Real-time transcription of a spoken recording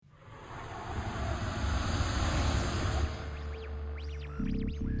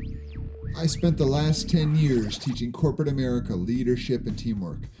I spent the last 10 years teaching corporate America leadership and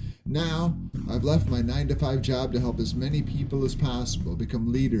teamwork. Now, I've left my 9-to-5 job to help as many people as possible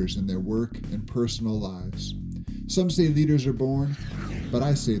become leaders in their work and personal lives. Some say leaders are born, but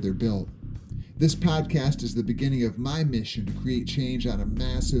I say they're built. This podcast is the beginning of my mission to create change on a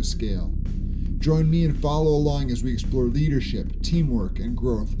massive scale. Join me and follow along as we explore leadership, teamwork, and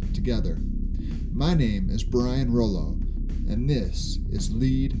growth together. My name is Brian Rollo, and this is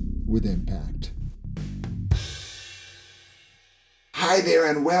Lead with Impact. Hi there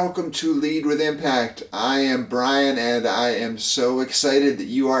and welcome to Lead with Impact. I am Brian and I am so excited that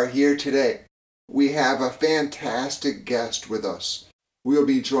you are here today. We have a fantastic guest with us. We will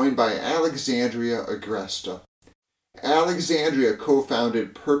be joined by Alexandria Agresta. Alexandria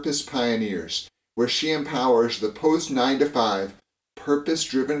co-founded Purpose Pioneers, where she empowers the post-9-to-5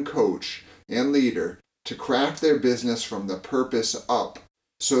 purpose-driven coach and leader to craft their business from the purpose up,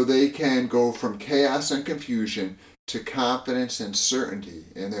 so they can go from chaos and confusion to confidence and certainty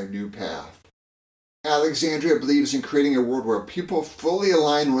in their new path. Alexandria believes in creating a world where people fully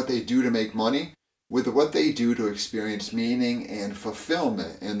align what they do to make money with what they do to experience meaning and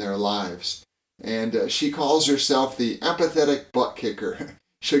fulfillment in their lives. And she calls herself the empathetic butt kicker.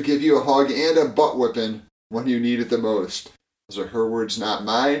 She'll give you a hug and a butt whipping when you need it the most. Those are her words, not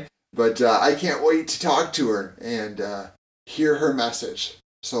mine. But I can't wait to talk to her and hear her message.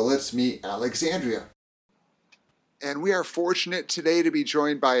 So let's meet Alexandria. And we are fortunate today to be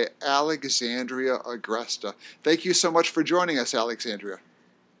joined by Alexandria Agresta. Thank you so much for joining us, Alexandria.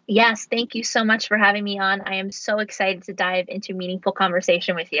 Yes, thank you so much for having me on. I am so excited to dive into meaningful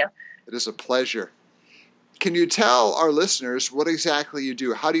conversation with you. It is a pleasure. Can you tell our listeners what exactly you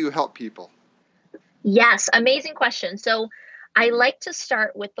do? How do you help people? Yes, amazing question. So I like to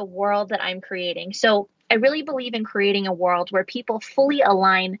start with the world that I'm creating. So I really believe in creating a world where people fully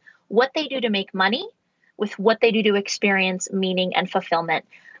align what they do to make money with what they do to experience meaning and fulfillment.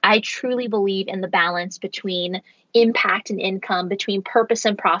 I truly believe in the balance between impact and income, between purpose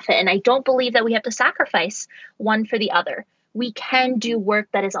and profit. And I don't believe that we have to sacrifice one for the other. We can do work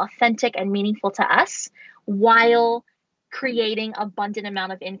that is authentic and meaningful to us while creating abundant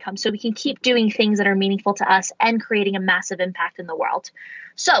amount of income, so we can keep doing things that are meaningful to us and creating a massive impact in the world.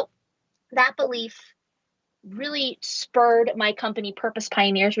 So that belief really spurred my company Purpose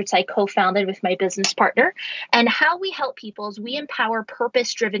Pioneers, which I co-founded with my business partner. And how we help people is we empower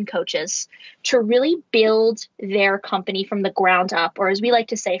purpose-driven coaches to really build their company from the ground up, or as we like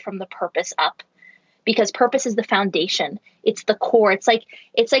to say, from the purpose up. Because purpose is the foundation. It's the core. It's like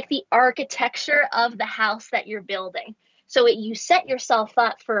the architecture of the house that you're building. So you set yourself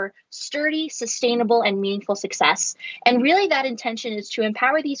up for sturdy, sustainable, and meaningful success. And really that intention is to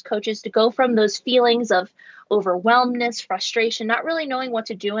empower these coaches to go from those feelings of overwhelmness, frustration, not really knowing what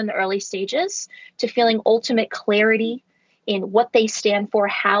to do in the early stages, to feeling ultimate clarity in what they stand for,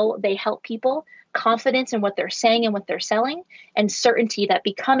 how they help people, confidence in what they're saying and what they're selling, and certainty that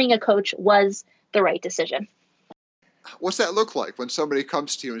becoming a coach was the right decision. What's that look like when somebody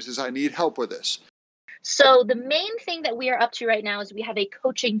comes to you and says, I need help with this? So the main thing that we are up to right now is we have a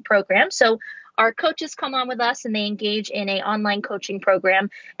coaching program. So our coaches come on with us and they engage in an online coaching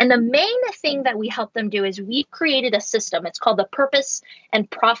program. And the main thing that we help them do is we've created a system. It's called the Purpose and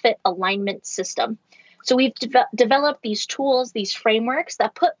Profit Alignment System. So we've developed these tools, these frameworks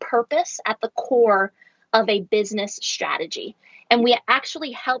that put purpose at the core of a business strategy. And we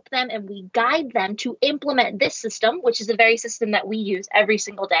actually help them and we guide them to implement this system, which is the very system that we use every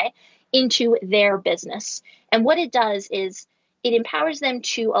single day, into their business. And what it does is it empowers them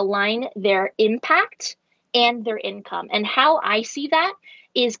to align their impact and their income. And how I see that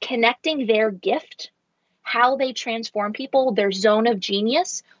is connecting their gift, how they transform people, their zone of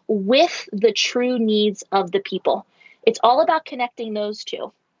genius, with the true needs of the people. It's all about connecting those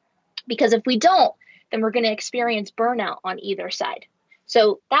two. Because if we don't, then we're going to experience burnout on either side.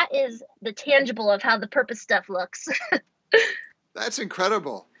 So that is the tangible of how the purpose stuff looks. That's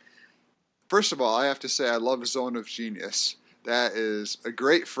incredible. First of all, I have to say I love zone of genius. That is a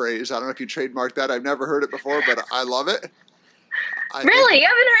great phrase. I don't know if you trademarked that. I've never heard it before, but I love it. Really? You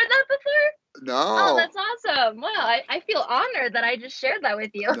haven't heard that before? No. Oh, that's awesome. Wow, I feel honored that I just shared that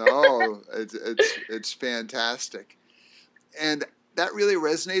with you. No, it's fantastic. And that really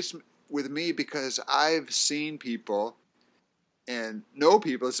resonates with me because I've seen people and know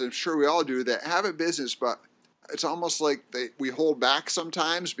people, as I'm sure we all do, that have a business, but it's almost like we hold back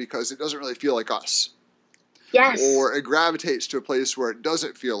sometimes because it doesn't really feel like us. Yes. Or it gravitates to a place where it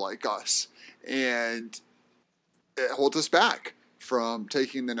doesn't feel like us. And it holds us back from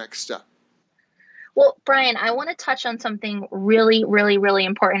taking the next step. Well, Brian, I want to touch on something really, really, really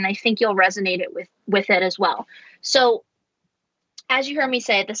important. I think you'll resonate it with it as well. So, as you heard me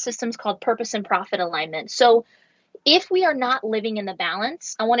say, the system's called purpose and profit alignment. So, if we are not living in the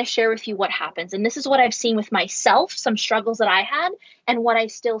balance, I want to share with you what happens. And this is what I've seen with myself, some struggles that I had, and what I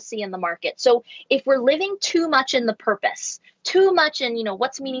still see in the market. So if we're living too much in the purpose, too much in,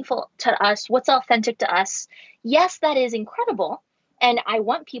 what's meaningful to us, what's authentic to us, yes, that is incredible. And I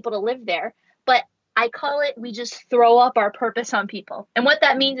want people to live there, but I call it we just throw up our purpose on people. And what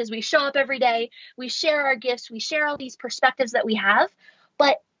that means is we show up every day, we share our gifts, we share all these perspectives that we have,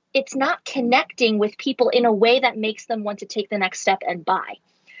 but it's not connecting with people in a way that makes them want to take the next step and buy.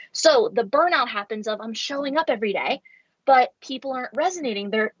 So the burnout happens of I'm showing up every day, but people aren't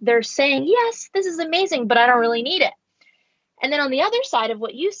resonating. They're saying, yes, this is amazing, but I don't really need it. And then on the other side of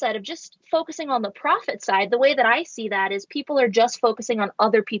what you said of just focusing on the profit side, the way that I see that is people are just focusing on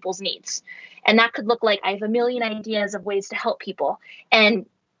other people's needs. And that could look like I have a million ideas of ways to help people. And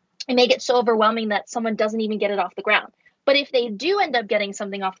it may get so overwhelming that someone doesn't even get it off the ground. But if they do end up getting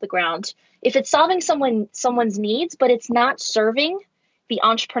something off the ground, if it's solving someone's needs, but it's not serving the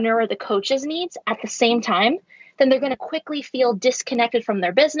entrepreneur or the coach's needs at the same time, then they're going to quickly feel disconnected from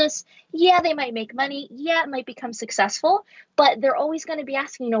their business. Yeah, they might make money. Yeah, it might become successful, but they're always going to be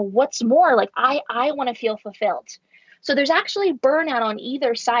asking, what's more? Like, I want to feel fulfilled. So there's actually burnout on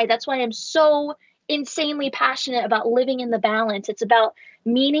either side. That's why I'm so insanely passionate about living in the balance. It's about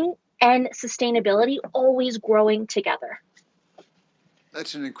meaning and sustainability always growing together.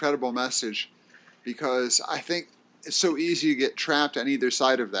 That's an incredible message, because I think it's so easy to get trapped on either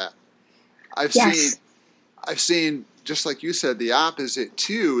side of that. Yes. I've seen, just like you said, the opposite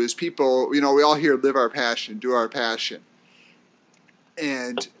too, is people, we all hear live our passion, do our passion.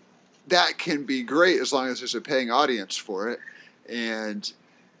 And that can be great as long as there's a paying audience for it and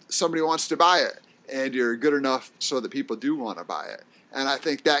somebody wants to buy it and you're good enough so that people do want to buy it. And I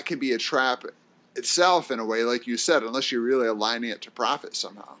think that can be a trap itself in a way, like you said, unless you're really aligning it to profit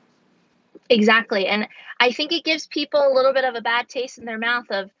somehow. Exactly. And I think it gives people a little bit of a bad taste in their mouth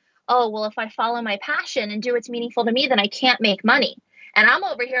of, oh, well, if I follow my passion and do what's meaningful to me, then I can't make money. And I'm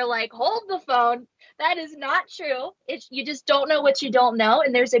over here like, hold the phone. That is not true. You just don't know what you don't know.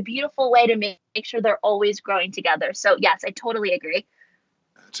 And there's a beautiful way to make sure they're always growing together. So, yes, I totally agree.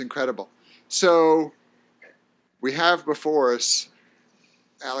 It's incredible. So we have before us,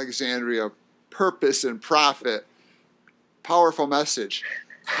 Alexandria, purpose and profit. Powerful message.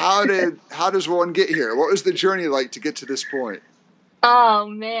 How does one get here? What was the journey like to get to this point? Oh,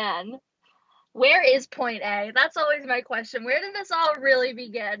 man. Where is point A? That's always my question. Where did this all really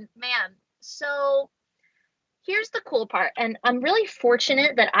begin? Man, so here's the cool part. And I'm really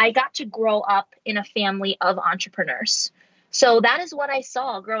fortunate that I got to grow up in a family of entrepreneurs. So that is what I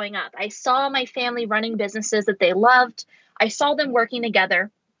saw growing up. I saw my family running businesses that they loved. I saw them working together.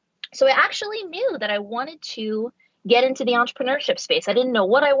 So I actually knew that I wanted to get into the entrepreneurship space. I didn't know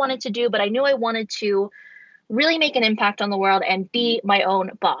what I wanted to do, but I knew I wanted to really make an impact on the world and be my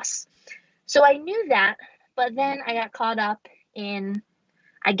own boss. So I knew that, but then I got caught up in,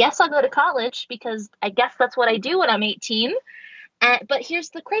 I guess I'll go to college because I guess that's what I do when I'm 18. But here's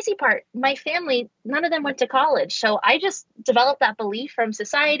the crazy part. My family, none of them went to college. So I just developed that belief from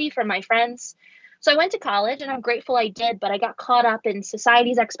society, from my friends. So I went to college and I'm grateful I did, but I got caught up in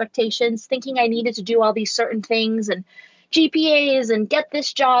society's expectations, thinking I needed to do all these certain things and GPAs and get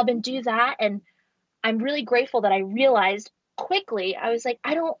this job and do that. And I'm really grateful that I realized quickly, I was like,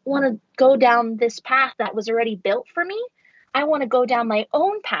 I don't want to go down this path that was already built for me. I want to go down my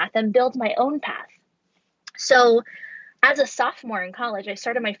own path and build my own path. So as a sophomore in college, I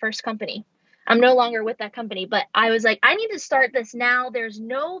started my first company. I'm no longer with that company, but I was like, I need to start this now. There's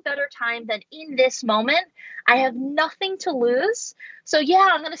no better time than in this moment. I have nothing to lose. So yeah,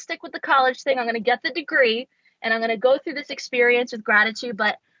 I'm going to stick with the college thing. I'm going to get the degree and I'm going to go through this experience with gratitude,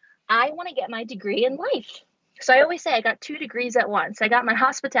 but I want to get my degree in life. So I always say I got 2 degrees at once. I got my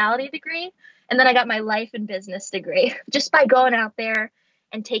hospitality degree and then I got my life and business degree just by going out there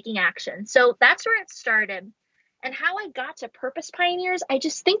and taking action. So that's where it started. And how I got to Purpose Pioneers, I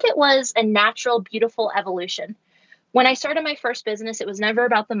just think it was a natural, beautiful evolution. When I started my first business, it was never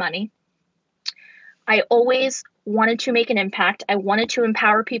about the money. I always wanted to make an impact. I wanted to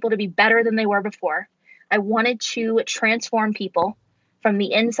empower people to be better than they were before. I wanted to transform people from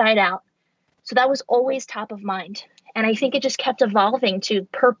the inside out. So that was always top of mind. And I think it just kept evolving to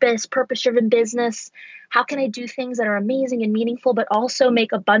purpose-driven business. How can I do things that are amazing and meaningful, but also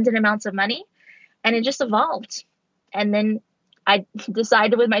make abundant amounts of money? And it just evolved. And then I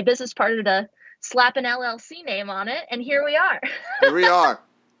decided with my business partner to slap an LLC name on it. And here we are. Here we are.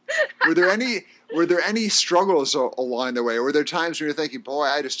 Were there any struggles along the way? Were there times when you're thinking, boy,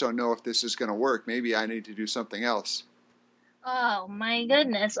 I just don't know if this is going to work. Maybe I need to do something else. Oh my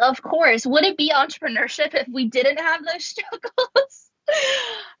goodness. Of course. Would it be entrepreneurship if we didn't have those struggles?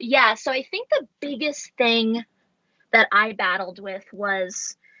 Yeah. So I think the biggest thing that I battled with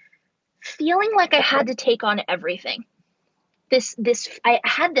was feeling like I had to take on everything. I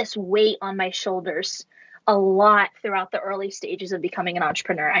had this weight on my shoulders a lot throughout the early stages of becoming an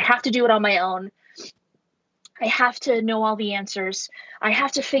entrepreneur. I have to do it on my own. I have to know all the answers. I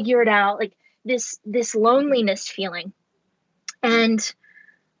have to figure it out. Like this loneliness feeling. And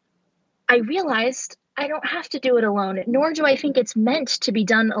I realized I don't have to do it alone, nor do I think it's meant to be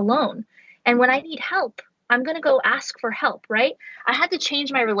done alone. And when I need help, I'm going to go ask for help, right? I had to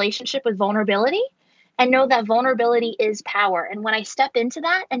change my relationship with vulnerability and know that vulnerability is power. And when I step into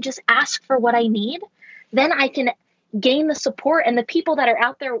that and just ask for what I need, then I can gain the support and the people that are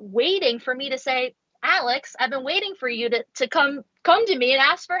out there waiting for me to say, Alex, I've been waiting for you to come to me and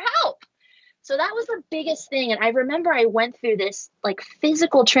ask for help. So that was the biggest thing. And I remember I went through this like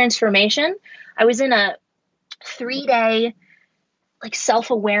physical transformation. I was in a 3-day like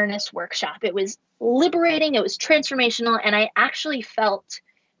self-awareness workshop. It was liberating. It was transformational. And I actually felt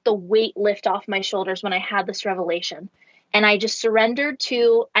the weight lift off my shoulders when I had this revelation. And I just surrendered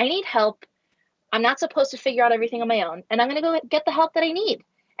to, I need help. I'm not supposed to figure out everything on my own. And I'm going to go get the help that I need.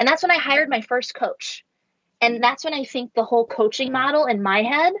 And that's when I hired my first coach. And that's when I think the whole coaching model in my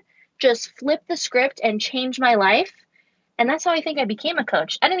head just flipped the script and changed my life. And that's how I think I became a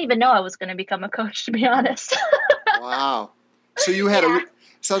coach. I didn't even know I was going to become a coach, to be honest. Wow. So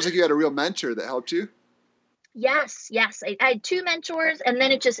sounds like you had a real mentor that helped you. Yes. I had 2 mentors, and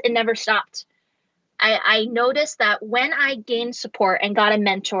then it never stopped. I noticed that when I gained support and got a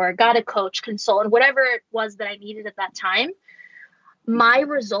mentor, got a coach, consultant, whatever it was that I needed at that time, my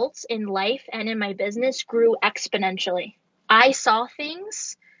results in life and in my business grew exponentially. I saw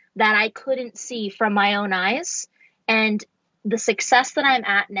things that I couldn't see from my own eyes. And the success that I'm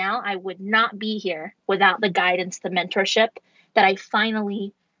at now, I would not be here without the guidance, the mentorship that I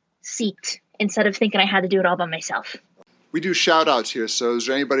finally seeked instead of thinking I had to do it all by myself. We do shout outs here. So is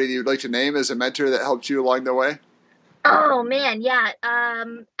there anybody that you'd like to name as a mentor that helped you along the way? Oh man, yeah.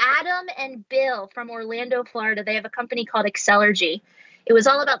 Adam and Bill from Orlando, Florida. They have a company called Excelergy. It was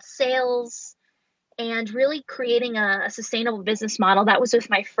all about sales and really creating a sustainable business model. That was with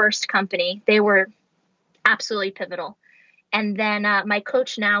my first company. They were absolutely pivotal. And then my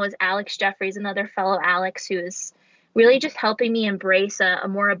coach now is Alex Jeffries, another fellow Alex, who is really just helping me embrace a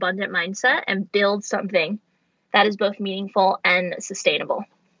more abundant mindset and build something that is both meaningful and sustainable.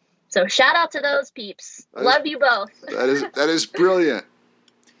 So shout out to those peeps. Love you both. That is brilliant.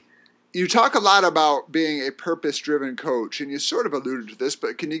 You talk a lot about being a purpose-driven coach, and you sort of alluded to this,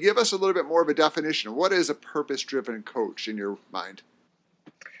 but can you give us a little bit more of a definition? What is a purpose-driven coach in your mind?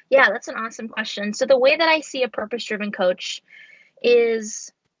 Yeah, that's an awesome question. So the way that I see a purpose-driven coach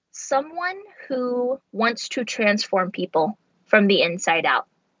is someone who wants to transform people from the inside out.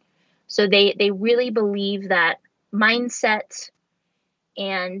 So they really believe that mindset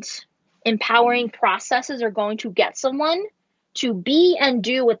and empowering processes are going to get someone to be and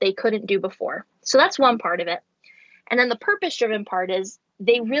do what they couldn't do before. So that's one part of it. And then the purpose-driven part is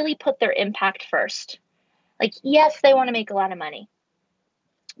they really put their impact first. Like, yes, they want to make a lot of money,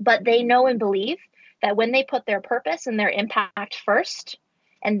 but they know and believe that when they put their purpose and their impact first,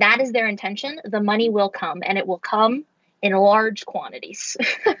 and that is their intention, the money will come, and it will come in large quantities.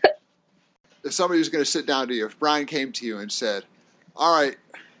 If somebody was going to sit down to you, if Brian came to you and said, all right,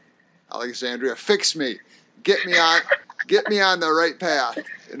 Alexandria, fix me, get me on the right path.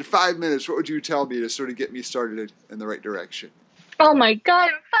 In 5 minutes, what would you tell me to sort of get me started in the right direction? Oh my God,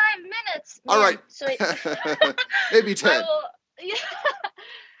 in 5 minutes. Man. All right. So maybe 10. Yeah.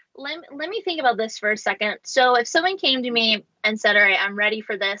 Let me think about this for a second. So if someone came to me and said, all right, I'm ready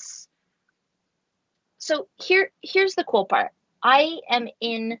for this. So here's the cool part. I am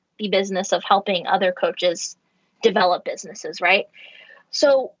in the business of helping other coaches develop businesses, right?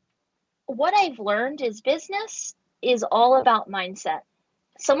 So what I've learned is business is all about mindset.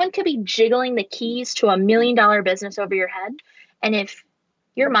 Someone could be jiggling the keys to $1 million business over your head. And if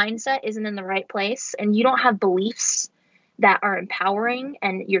your mindset isn't in the right place and you don't have beliefs that are empowering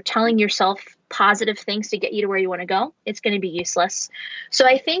and you're telling yourself positive things to get you to where you want to go, it's going to be useless. So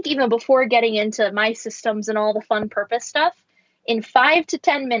I think even before getting into my systems and all the fun purpose stuff, in 5 to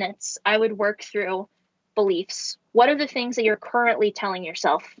 10 minutes, I would work through beliefs. What are the things that you're currently telling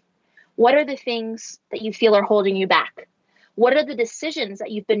yourself? What are the things that you feel are holding you back? What are the decisions that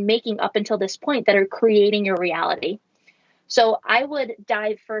you've been making up until this point that are creating your reality? So I would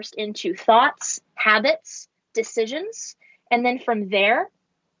dive first into thoughts, habits, decisions, and then from there,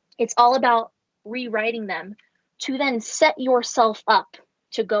 it's all about rewriting them to then set yourself up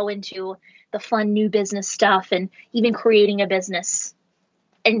to go into the fun new business stuff and even creating a business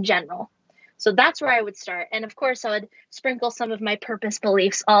in general. So that's where I would start. And of course, I would sprinkle some of my purpose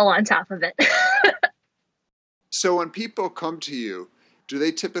beliefs all on top of it. So when people come to you, do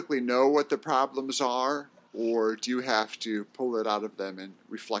they typically know what the problems are, or do you have to pull it out of them and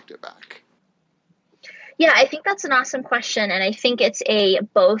reflect it back? Yeah, I think that's an awesome question. And I think it's a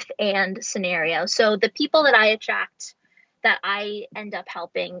both and scenario. So the people that I attract that I end up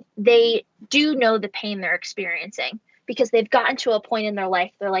helping, they do know the pain they're experiencing because they've gotten to a point in their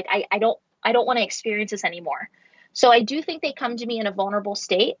life. They're like, I don't want to experience this anymore. So I do think they come to me in a vulnerable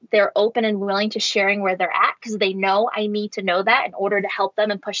state. They're open and willing to sharing where they're at because they know I need to know that in order to help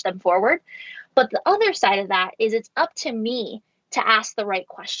them and push them forward. But the other side of that is it's up to me to ask the right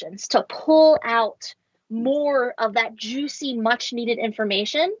questions, to pull out more of that juicy, much needed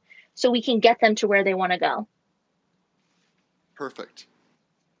information so we can get them to where they want to go. Perfect.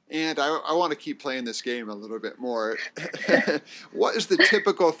 And I want to keep playing this game a little bit more. What is the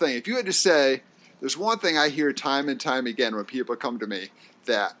typical thing? If you had to say, there's one thing I hear time and time again when people come to me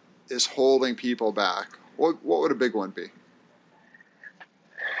that is holding people back, what would a big one be?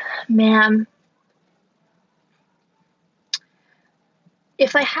 Man,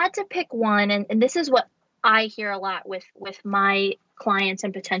 if I had to pick one, and this is what I hear a lot with my clients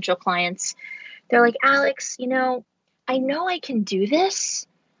and potential clients, they're like, Alex, I know I can do this.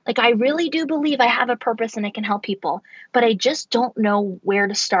 Like, I really do believe I have a purpose and I can help people, but I just don't know where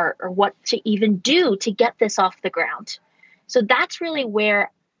to start or what to even do to get this off the ground. So that's really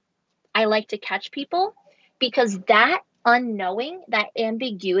where I like to catch people because that unknowing, that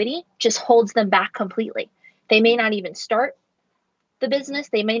ambiguity just holds them back completely. They may not even start the business,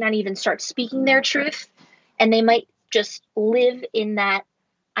 they may not even start speaking their truth, and they might just live in that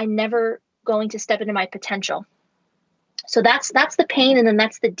I'm never going to step into my potential. So that's the pain, and then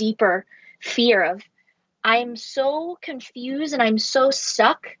that's the deeper fear of I'm so confused and I'm so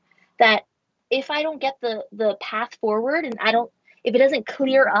stuck that if I don't get the path forward and if it doesn't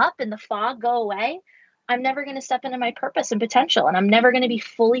clear up and the fog go away, I'm never going to step into my purpose and potential, and I'm never going to be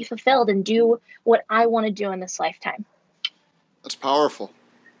fully fulfilled and do what I want to do in this lifetime. That's powerful.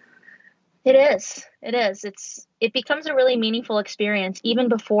 It is. It is. It becomes a really meaningful experience even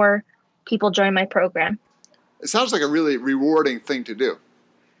before people join my program. It sounds like a really rewarding thing to do.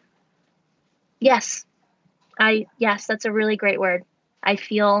 Yes. Yes, that's a really great word. I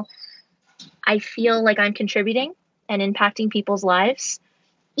feel like I'm contributing and impacting people's lives,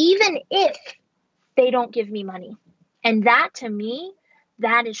 even if they don't give me money. And that, to me,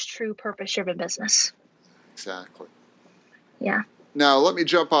 that is true purpose-driven business. Exactly. Yeah. Now, let me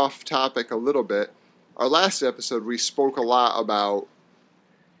jump off topic a little bit. Our last episode, we spoke a lot about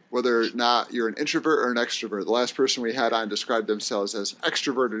whether or not you're an introvert or an extrovert. The last person we had on described themselves as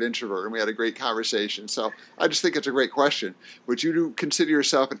extroverted introvert, and we had a great conversation. So I just think it's a great question. Would you consider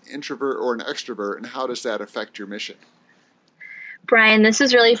yourself an introvert or an extrovert, and how does that affect your mission? Brian, this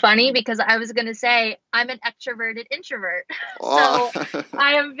is really funny because I was going to say I'm an extroverted introvert. So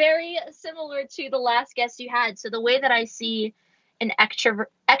I am very similar to the last guest you had. So the way that I see an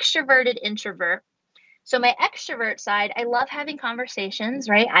extroverted introvert. So my extrovert side, I love having conversations,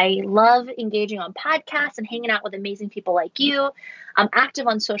 right? I love engaging on podcasts and hanging out with amazing people like you. I'm active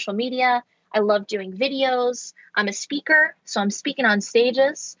on social media. I love doing videos. I'm a speaker, so I'm speaking on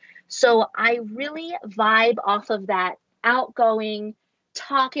stages. So I really vibe off of that outgoing,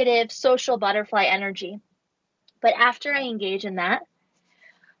 talkative, social butterfly energy. But after I engage in that,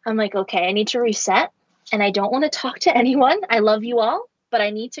 I'm like, okay, I need to reset and I don't want to talk to anyone. I love you all, but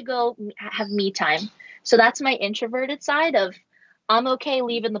I need to go have me time. So that's my introverted side of I'm okay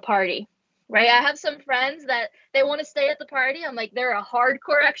leaving the party, right? I have some friends that they want to stay at the party. I'm like, they're a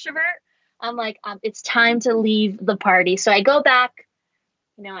hardcore extrovert. I'm like, it's time to leave the party. So I go back,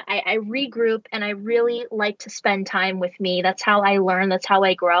 I regroup, and I really like to spend time with me. That's how I learn. That's how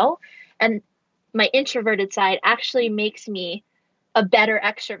I grow. And my introverted side actually makes me a better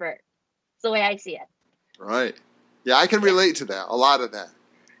extrovert. It's the way I see it. Right. Yeah, I can relate to that, a lot of that.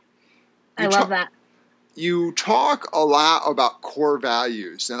 I love that. You talk a lot about core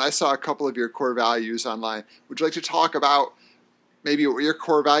values, and I saw a couple of your core values online. Would you like to talk about maybe what your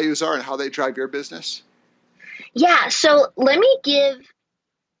core values are and how they drive your business? Yeah, so let me give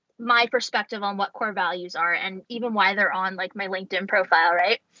my perspective on what core values are and even why they're on like my LinkedIn profile,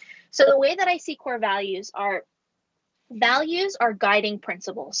 right? So the way that I see core values are guiding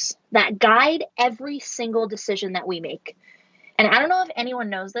principles that guide every single decision that we make. And I don't know if anyone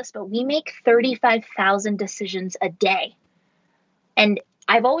knows this, but we make 35,000 decisions a day. And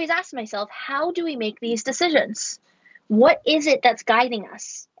I've always asked myself, how do we make these decisions? What is it that's guiding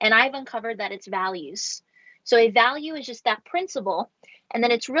us? And I've uncovered that it's values. So a value is just that principle. And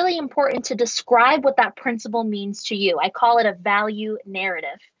then it's really important to describe what that principle means to you. I call it a value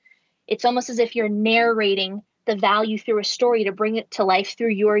narrative. It's almost as if you're narrating the value through a story to bring it to life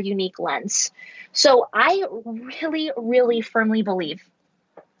through your unique lens. So I really, really firmly believe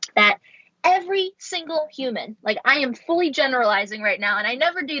that every single human, like I am fully generalizing right now, and I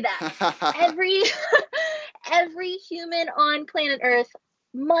never do that. Every human on planet Earth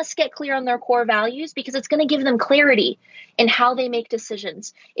must get clear on their core values, because it's going to give them clarity in how they make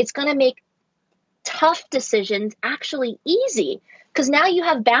decisions. It's going to make tough decisions actually easy, because now you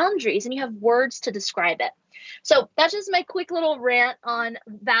have boundaries and you have words to describe it. So that's just my quick little rant on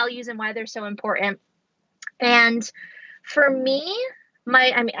values and why they're so important. And for me,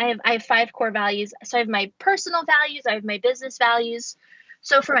 I have 5 core values. So I have my personal values, I have my business values.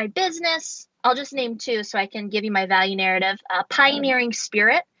 So for my business, I'll just name 2 so I can give you my value narrative. Pioneering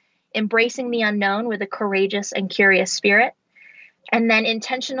spirit, embracing the unknown with a courageous and curious spirit. And then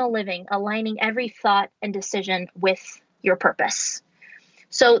intentional living, aligning every thought and decision with your purpose.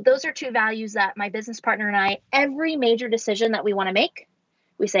 So those are 2 values that my business partner and I, every major decision that we want to make,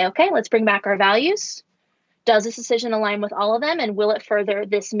 we say, okay, let's bring back our values. Does this decision align with all of them? And will it further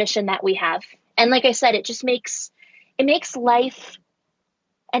this mission that we have? And like I said, it makes life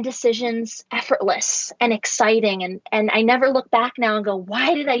and decisions effortless and exciting. And I never look back now and go,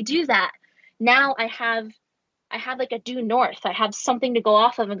 why did I do that? Now I have like a due north. I have something to go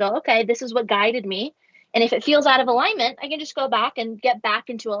off of and go, okay, this is what guided me. And if it feels out of alignment, I can just go back and get back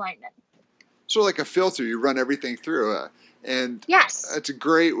into alignment. So like a filter, you run everything through. And yes, it's a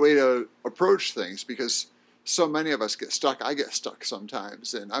great way to approach things, because so many of us get stuck. I get stuck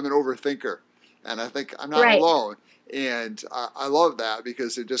sometimes, and I'm an overthinker, and I think I'm not alone. And I love that,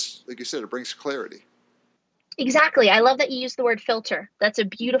 because it just, like you said, it brings clarity. Exactly. I love that you use the word filter. That's a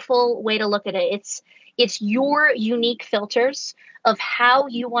beautiful way to look at it. It's your unique filters of how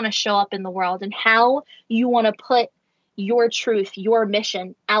you want to show up in the world and how you want to put your truth, your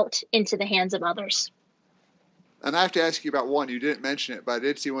mission out into the hands of others. And I have to ask you about one. You didn't mention it, but I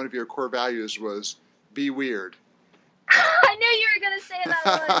did see one of your core values was be weird. I knew you were going to say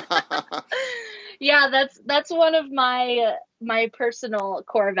that one. Yeah, that's one of my personal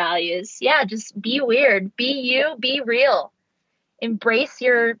core values. Yeah, just be weird, be you, be real. Embrace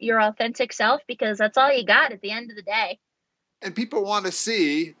your authentic self, because that's all you got at the end of the day. And people want to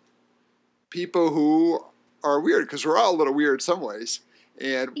see people who are weird, because we're all a little weird some ways.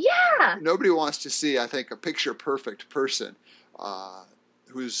 And yeah, nobody wants to see, I think, a picture perfect person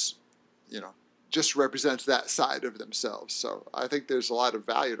who's, just represents that side of themselves. So I think there's a lot of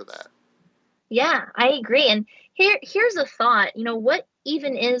value to that. Yeah, I agree. And here's a thought. What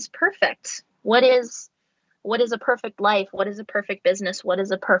even is perfect? What is a perfect life? What is a perfect business? What is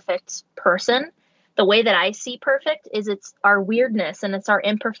a perfect person? The way that I see perfect is it's our weirdness and it's our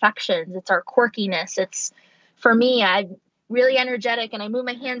imperfections. It's our quirkiness. It's, for me, I'm really energetic and I move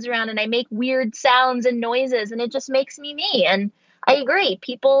my hands around and I make weird sounds and noises, and it just makes me me. And I agree.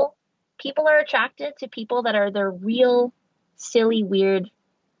 People are attracted to people that are their real, silly, weird,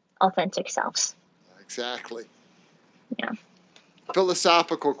 authentic selves. Exactly. Yeah.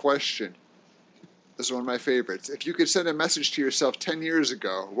 Philosophical question. This is one of my favorites. If you could send a message to yourself 10 years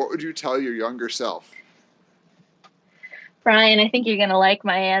ago, what would you tell your younger self? Brian, I think you're going to like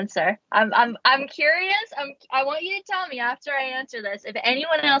my answer. I'm curious. I want you to tell me after I answer this if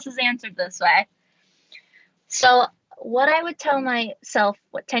anyone else has answered this way. So what I would tell myself,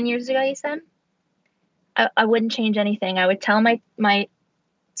 10 years ago you said? I wouldn't change anything. I would tell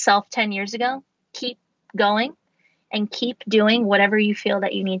myself 10 years ago, keep going and keep doing whatever you feel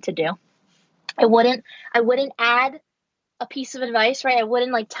that you need to do. I wouldn't add a piece of advice, right? I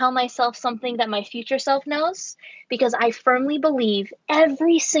wouldn't tell myself something that my future self knows, because I firmly believe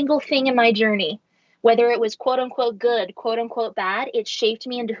every single thing in my journey, whether it was quote unquote good, quote unquote bad, it shaped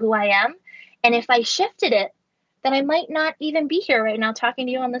me into who I am. And if I shifted it, then I might not even be here right now talking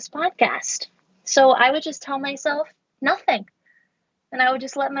to you on this podcast. So I would just tell myself nothing. And I would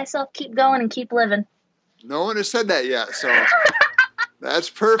just let myself keep going and keep living. No one has said that yet, so that's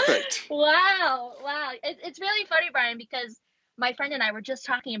perfect. Wow. It's really funny, Brian, because my friend and I were just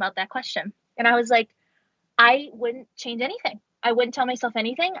talking about that question. And I was like, I wouldn't change anything. I wouldn't tell myself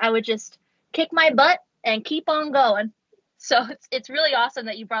anything. I would just kick my butt and keep on going. So it's really awesome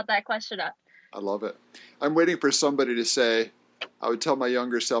that you brought that question up. I love it. I'm waiting for somebody to say, I would tell my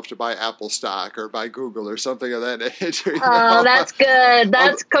younger self to buy Apple stock or buy Google or something of that nature. Oh, that's good.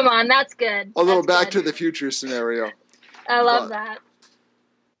 Come on, that's good. A little Back to the Future scenario. I love that.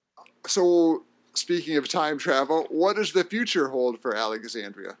 So, speaking of time travel, what does the future hold for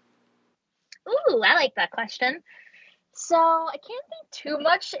Alexandria? Ooh, I like that question. So I can't think too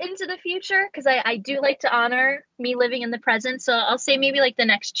much into the future because I do like to honor me living in the present. So I'll say maybe like the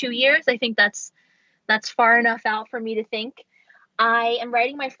next 2 years. I think that's far enough out for me to think. I am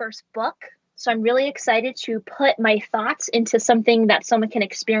writing my first book, so I'm really excited to put my thoughts into something that someone can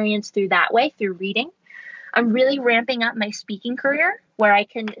experience through that way, through reading. I'm really ramping up my speaking career where I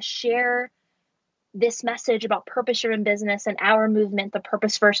can share this message about purpose-driven business and our movement, the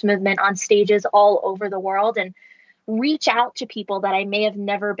Purpose First movement, on stages all over the world and reach out to people that I may have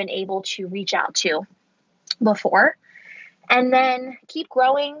never been able to reach out to before. And then keep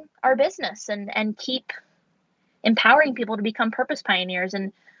growing our business and keep empowering people to become purpose pioneers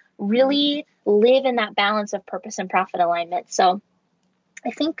and really live in that balance of purpose and profit alignment. So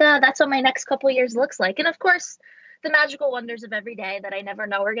I think that's what my next couple of years looks like. And of course, the magical wonders of every day that I never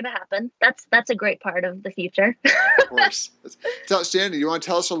know are going to happen. That's a great part of the future. Of course. It's outstanding. You want to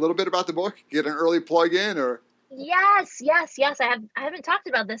tell us a little bit about the book? Get an early plug in or? Yes. I haven't talked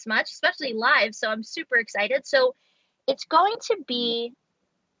about this much, especially live. So I'm super excited. So it's going to be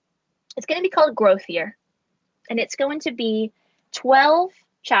called Growth Year. And it's going to be 12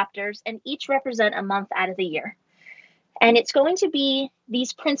 chapters and each represent a month out of the year. And it's going to be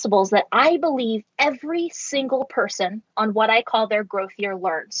these principles that I believe every single person on what I call their growth year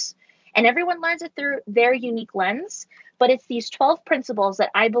learns. And everyone learns it through their unique lens, but it's these 12 principles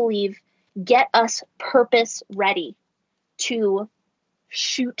that I believe get us purpose ready to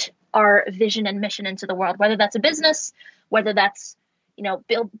shoot our vision and mission into the world, whether that's a business, whether that's,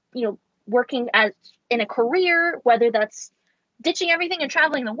 working in a career, whether that's ditching everything and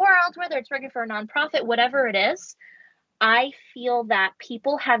traveling the world, whether it's working for a nonprofit, whatever it is. I feel that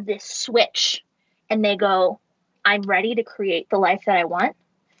people have this switch and they go, I'm ready to create the life that I want,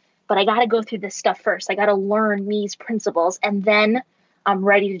 but I got to go through this stuff first. I got to learn these principles and then I'm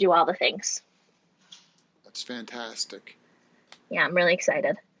ready to do all the things. That's fantastic. Yeah, I'm really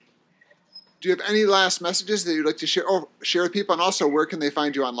excited. Do you have any last messages that you'd like to share with people? And also, where can they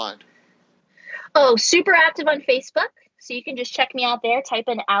find you online? Oh, super active on Facebook. So you can just check me out there. Type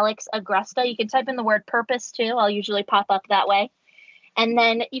in Alex Agresta. You can type in the word purpose too. I'll usually pop up that way. And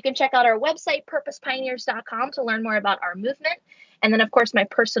then you can check out our website, purposepioneers.com, to learn more about our movement. And then, of course, my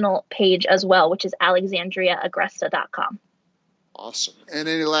personal page as well, which is alexandriaagresta.com. Awesome. And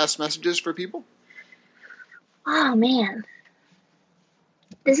any last messages for people? Oh, man.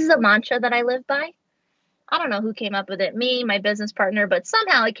 This is a mantra that I live by. I don't know who came up with it, me, my business partner, but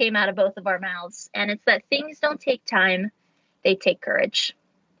somehow it came out of both of our mouths. And it's that things don't take time, they take courage.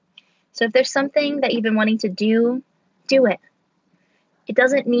 So if there's something that you've been wanting to do, do it. It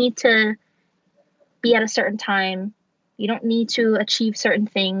doesn't need to be at a certain time. You don't need to achieve certain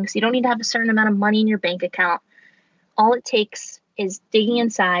things. You don't need to have a certain amount of money in your bank account. All it takes is digging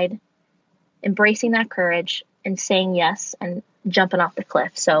inside, embracing that courage, and saying yes and jumping off the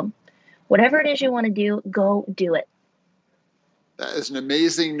cliff. So whatever it is you want to do, go do it. That is an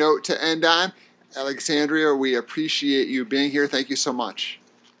amazing note to end on. Alexandria, we appreciate you being here. Thank you so much.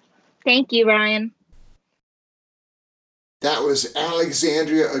 Thank you, Ryan. That was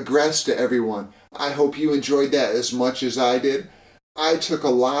Alexandria Agresta, everyone. I hope you enjoyed that as much as I did. I took a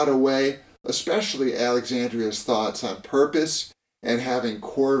lot away, especially Alexandria's thoughts on purpose and having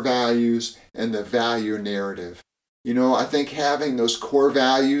core values and the value narrative. I think having those core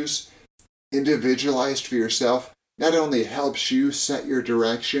values individualized for yourself not only helps you set your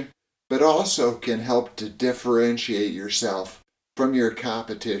direction, but also can help to differentiate yourself from your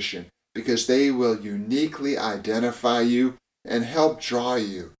competition because they will uniquely identify you and help draw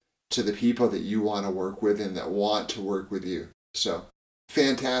you to the people that you want to work with and that want to work with you. So,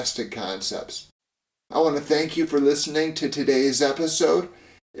 fantastic concepts. I want to thank you for listening to today's episode.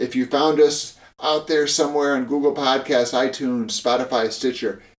 If you found us out there somewhere on Google Podcasts, iTunes, Spotify,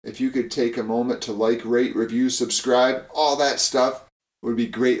 Stitcher, if you could take a moment to like, rate, review, subscribe, all that stuff would be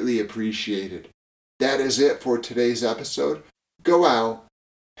greatly appreciated. That is it for today's episode. Go out,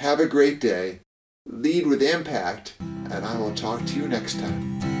 have a great day, lead with impact, and I will talk to you next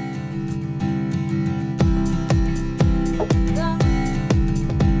time.